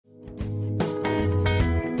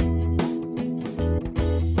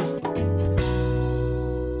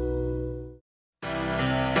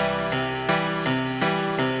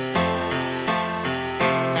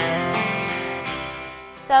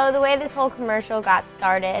So the way this whole commercial got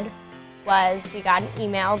started was we got an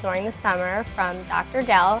email during the summer from Dr.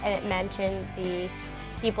 Dell, and it mentioned the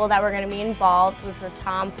people that were going to be involved, which were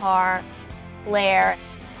Tom Parr, Blair,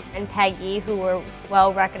 and Peggy, who were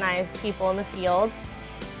well-recognized people in the field.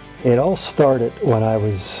 It all started when I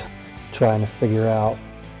was trying to figure out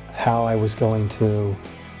how I was going to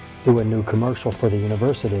do a new commercial for the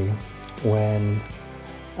university when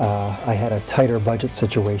I had a tighter budget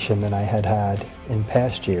situation than I had had in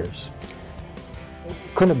past years.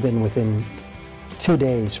 Couldn't have been within 2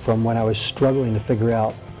 days from when I was struggling to figure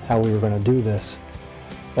out how we were going to do this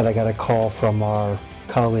that I got a call from our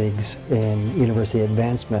colleagues in University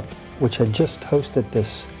Advancement, which had just hosted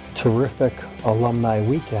this terrific alumni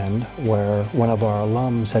weekend where one of our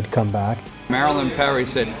alums had come back. Marilyn Perry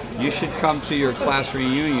said, you should come to your class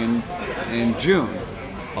reunion in June.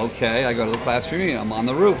 Okay, I go to the class reunion. I'm on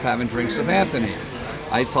the roof having drinks with Anthony.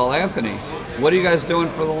 I told Anthony, what are you guys doing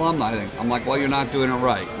for the alumni thing? I'm like, well, you're not doing it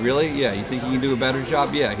right. Really? Yeah, you think you can do a better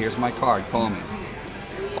job? Yeah, here's my card, call me.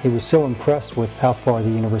 He was so impressed with how far the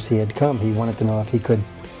university had come, he wanted to know if he could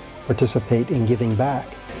participate in giving back.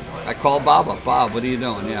 I called Bob up. Bob, what are you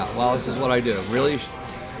doing? Yeah, well, this is what I do. Really?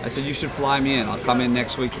 I said, you should fly me in. I'll come in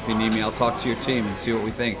next week if you need me. I'll talk to your team and see what we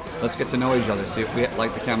think. Let's get to know each other, see if we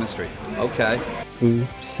like the chemistry. Okay. He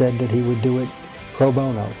said that he would do it pro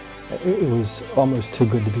bono. It was almost too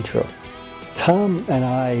good to be true. Tom and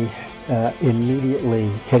I immediately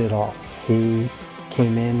hit it off. He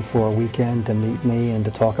came in for a weekend to meet me and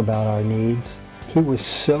to talk about our needs. He was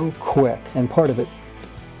so quick, and part of it,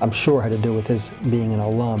 I'm sure, had to do with his being an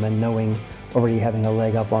alum and knowing, already having a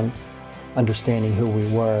leg up on understanding who we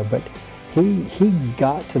were, but he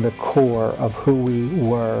got to the core of who we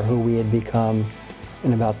were, who we had become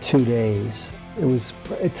in about 2 days. It was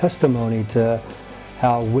a testimony to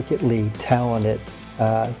how wickedly talented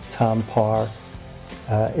Tom Parr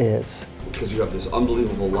is. Because you have this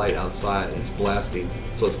unbelievable light outside and it's blasting,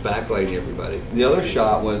 so it's backlighting everybody. The other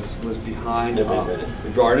shot was behind the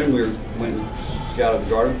garden. We went and scouted the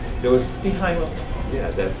garden. There was behind what? Yeah,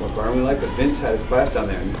 that garden we like, but Vince had his glass down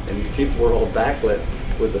there, and these people were all backlit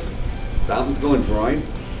with the fountains going, drawing.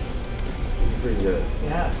 Pretty good.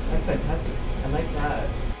 Yeah, that's fantastic. I like that.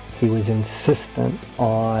 He was insistent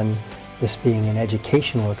on this being an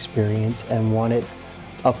educational experience and wanted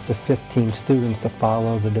up to 15 students to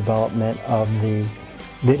follow the development of the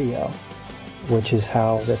video, which is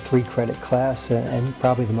how the 3-credit class and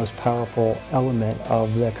probably the most powerful element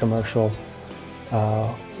of the commercial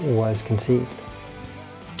was conceived.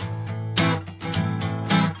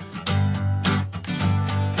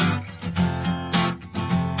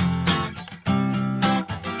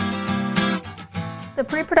 The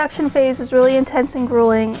pre-production phase was really intense and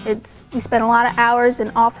grueling. We spent a lot of hours in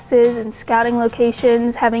offices and scouting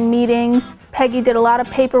locations, having meetings. Peggy did a lot of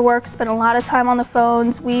paperwork, spent a lot of time on the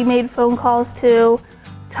phones. We made phone calls too.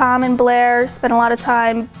 Tom and Blair spent a lot of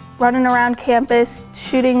time running around campus,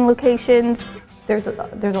 shooting locations. There's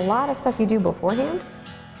a lot of stuff you do beforehand.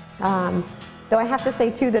 Though I have to say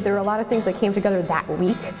too that there were a lot of things that came together that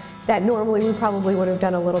week that normally we probably would have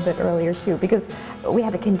done a little bit earlier too, because we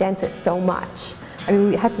had to condense it so much. I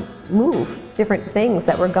mean, we had to move different things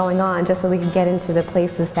that were going on just so we could get into the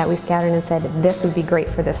places that we scouted and said, this would be great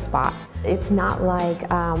for this spot. It's not like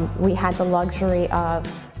we had the luxury of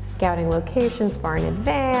scouting locations far in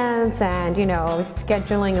advance and, you know,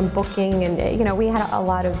 scheduling and booking, and, you know, we had a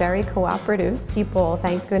lot of very cooperative people,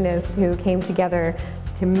 thank goodness, who came together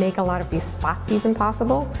to make a lot of these spots even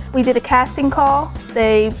possible. We did a casting call.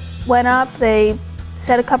 They went up, they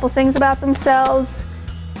said a couple things about themselves.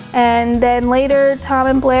 And then later, Tom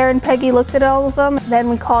and Blair and Peggy looked at all of them. Then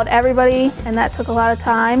we called everybody, and that took a lot of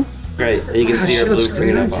time. Great, and you can see her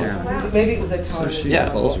blueprint up on. Maybe it was a Tom.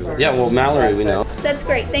 Yeah, well, Mallory, we know. That's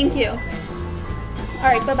great, thank you.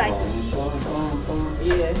 All right, bye-bye.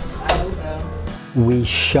 We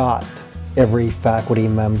shot every faculty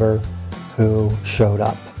member who showed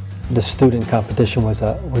up. The student competition was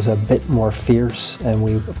a bit more fierce, and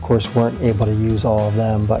we, of course, weren't able to use all of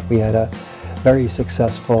them, but we had a very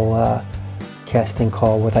successful casting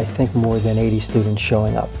call with, I think, more than 80 students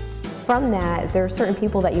showing up. From that, there are certain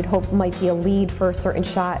people that you'd hope might be a lead for a certain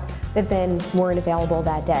shot that then weren't available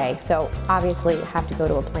that day. So obviously you have to go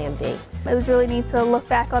to a plan B. It was really neat to look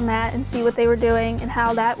back on that and see what they were doing and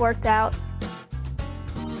how that worked out.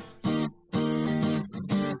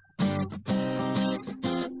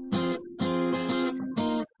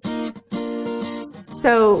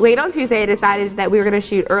 So late on Tuesday, I decided that we were going to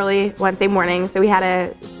shoot early Wednesday morning. So we had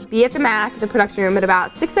to be at the MAC, the production room, at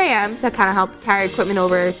about 6 a.m. to kind of help carry equipment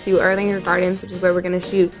over to Erlanger Gardens, which is where we're going to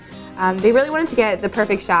shoot They really wanted to get the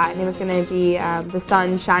perfect shot, and it was going to be the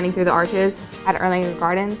sun shining through the arches at Erlanger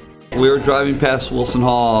Gardens. We were driving past Wilson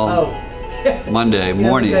Hall Monday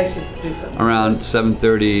morning around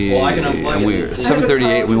 7:30, and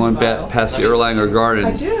 7:38 we went past the Erlanger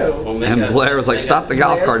Gardens, and Blair was like, "Stop the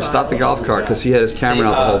golf cart, stop the golf cart," because he had his camera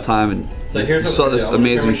out the whole time and saw this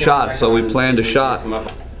amazing shot. So we planned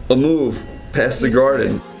a move past the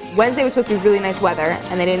garden. Wednesday was supposed to be really nice weather,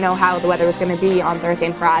 and they didn't know how the weather was going to be on Thursday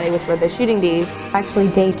and Friday, which were the shooting days. Actually,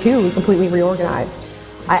 day 2, we completely reorganized.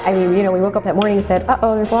 I mean, you know, we woke up that morning and said,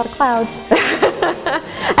 uh-oh, there's a lot of clouds.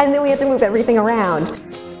 And then we had to move everything around.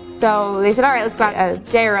 So they said, all right, let's go out a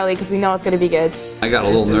day early because we know it's going to be good. I got a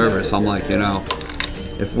little nervous. I'm like, you know,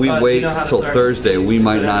 if we wait till Thursday, we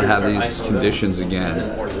might not have these conditions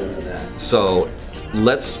again. So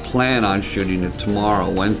let's plan on shooting it tomorrow,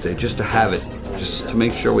 Wednesday, just to have it, just to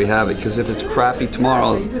make sure we have it. Because if it's crappy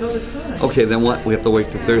tomorrow, okay, then what? We have to wait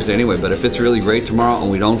till Thursday anyway. But if it's really great tomorrow and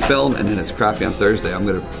we don't film and then it's crappy on Thursday, I'm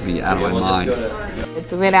gonna be out of my mind.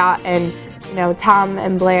 So we went out and, you know, Tom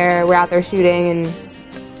and Blair were out there shooting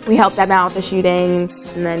and we helped them out with the shooting.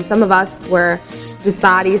 And then some of us were just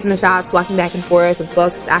bodies in the shots, walking back and forth with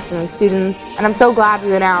books, acting like students. And I'm so glad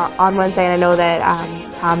we went out on Wednesday, and I know that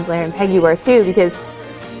Tom, Blair, and Peggy were too, because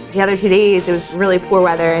the other 2 days it was really poor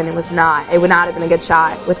weather and it would not have been a good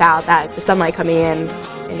shot without the sunlight coming in,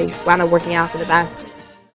 and it wound up working out for the best.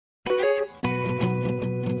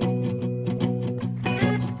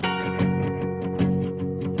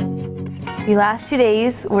 The last 2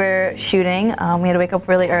 days we're shooting. We had to wake up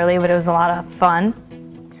really early, but it was a lot of fun.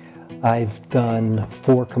 I've done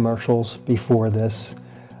 4 commercials before this.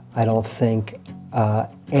 I don't think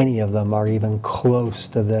any of them are even close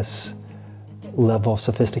to this level of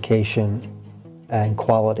sophistication and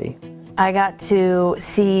quality. I got to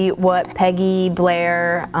see what Peggy,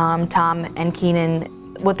 Blair, Tom, and Keenan,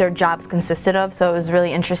 what their jobs consisted of, so it was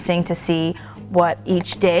really interesting to see what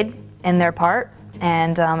each did in their part,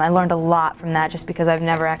 and I learned a lot from that just because I've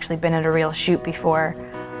never actually been at a real shoot before.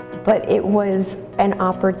 But it was an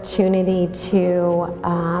opportunity to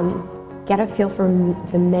get a feel for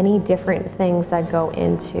the many different things that go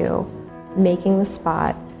into making the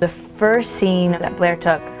spot. The first scene that Blair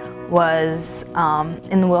took was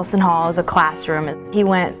in the Wilson Hall as a classroom. He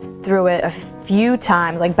went through it a few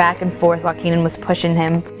times, like back and forth while Keenan was pushing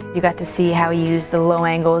him. You got to see how he used the low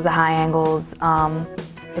angles, the high angles,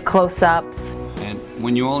 the close-ups. And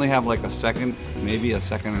when you only have like a second, maybe a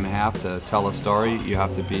second and a half to tell a story, you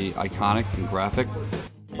have to be iconic and graphic.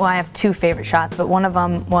 Well, I have 2 favorite shots, but one of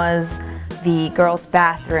them was the girls'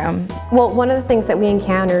 bathroom. Well, one of the things that we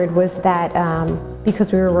encountered was that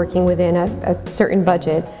because we were working within a certain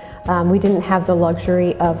budget, we didn't have the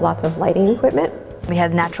luxury of lots of lighting equipment. We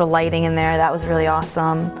had natural lighting in there. That was really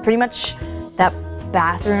awesome. Pretty much that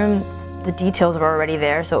bathroom, the details were already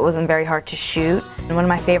there, so it wasn't very hard to shoot. And one of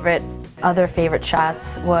my other favorite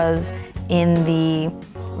shots was in the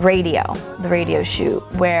radio shoot,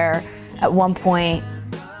 where at one point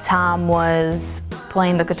Tom was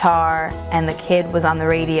playing the guitar and the kid was on the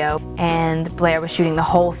radio, and Blair was shooting the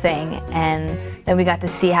whole thing, and then we got to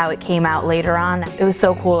see how it came out later on. It was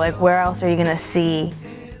so cool. Like, where else are you gonna see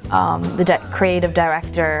the creative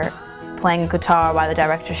director playing guitar while the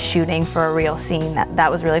director's shooting for a real scene?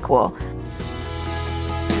 That was really cool.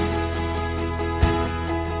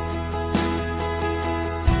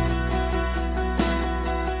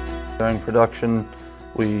 During production,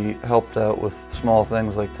 we helped out with small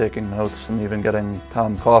things like taking notes and even getting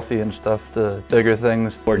Tom coffee and stuff, to bigger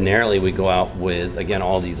things. Ordinarily, we go out with, again,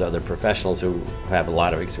 all these other professionals who have a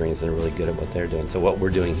lot of experience and are really good at what they're doing. So what we're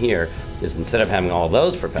doing here is, instead of having all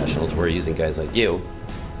those professionals, we're using guys like you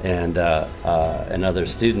and other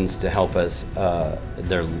students to help us.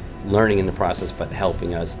 They're learning in the process, but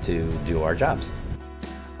helping us to do our jobs.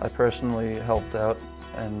 I personally helped out,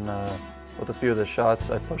 and with a few of the shots,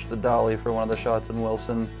 I pushed the dolly for one of the shots in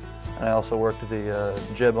Wilson, and I also worked the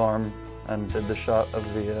jib arm and did the shot of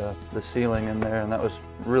the ceiling in there, and that was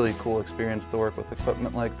a really cool experience to work with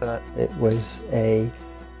equipment like that. It was a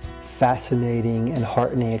fascinating and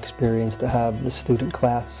heartening experience to have the student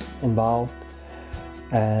class involved,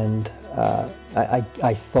 and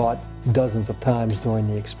I thought dozens of times during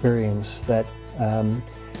the experience that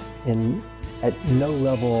at no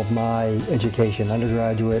level of my education,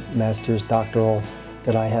 undergraduate, master's, doctoral,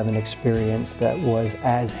 that I have an experience that was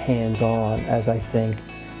as hands-on as I think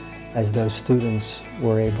as those students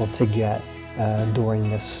were able to get during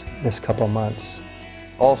this couple of months.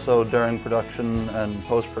 Also during production and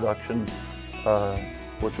post-production,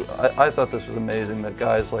 which I thought this was amazing, that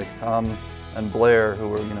guys like Tom and Blair, who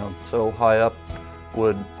were so high up,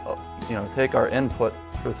 would take our input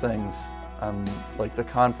for things. Like the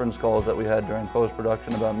conference calls that we had during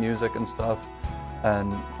post-production about music and stuff,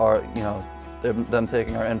 and them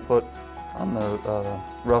taking our input on the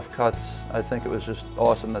rough cuts. I think it was just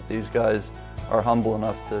awesome that these guys are humble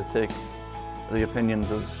enough to take the opinions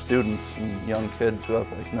of students and young kids who have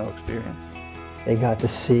like no experience. They got to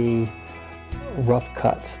see rough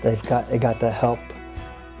cuts. They got to help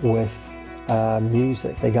with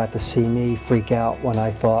music. They got to see me freak out when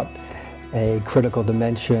I thought a critical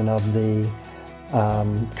dimension of the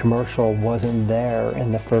commercial wasn't there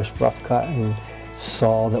in the first rough cut, and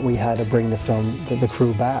saw that we had to bring the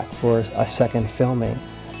crew back for a second filming.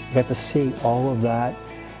 They got to see all of that.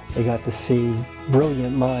 They got to see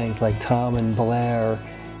brilliant minds like Tom and Blair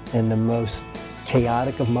in the most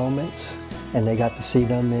chaotic of moments, and they got to see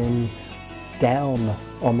them in down,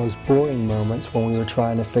 almost boring moments when we were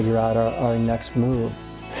trying to figure out our next move.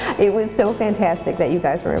 It was so fantastic that you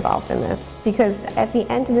guys were involved in this, because at the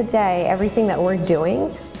end of the day, everything that we're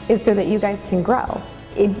doing is so that you guys can grow.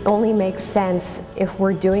 It only makes sense if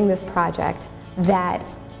we're doing this project that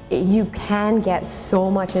you can get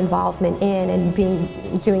so much involvement in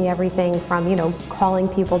and doing everything from, calling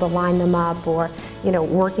people to line them up, or,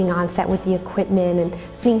 working on set with the equipment and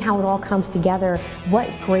seeing how it all comes together. What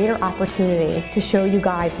greater opportunity to show you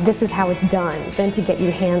guys this is how it's done than to get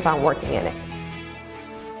you hands-on working in it.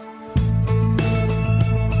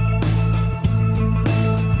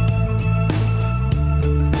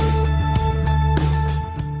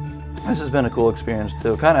 This has been a cool experience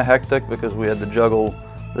too. Kind of hectic because we had to juggle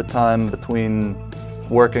the time between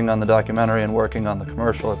working on the documentary and working on the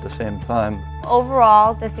commercial at the same time.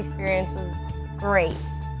 Overall, this experience was great.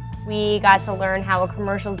 We got to learn how a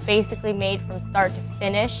commercial is basically made from start to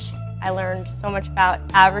finish. I learned so much about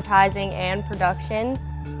advertising and production.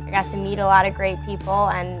 I got to meet a lot of great people,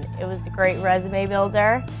 and it was a great resume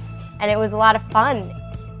builder, and it was a lot of fun.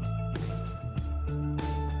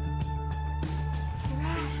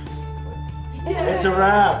 It's a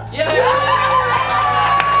wrap. Yeah.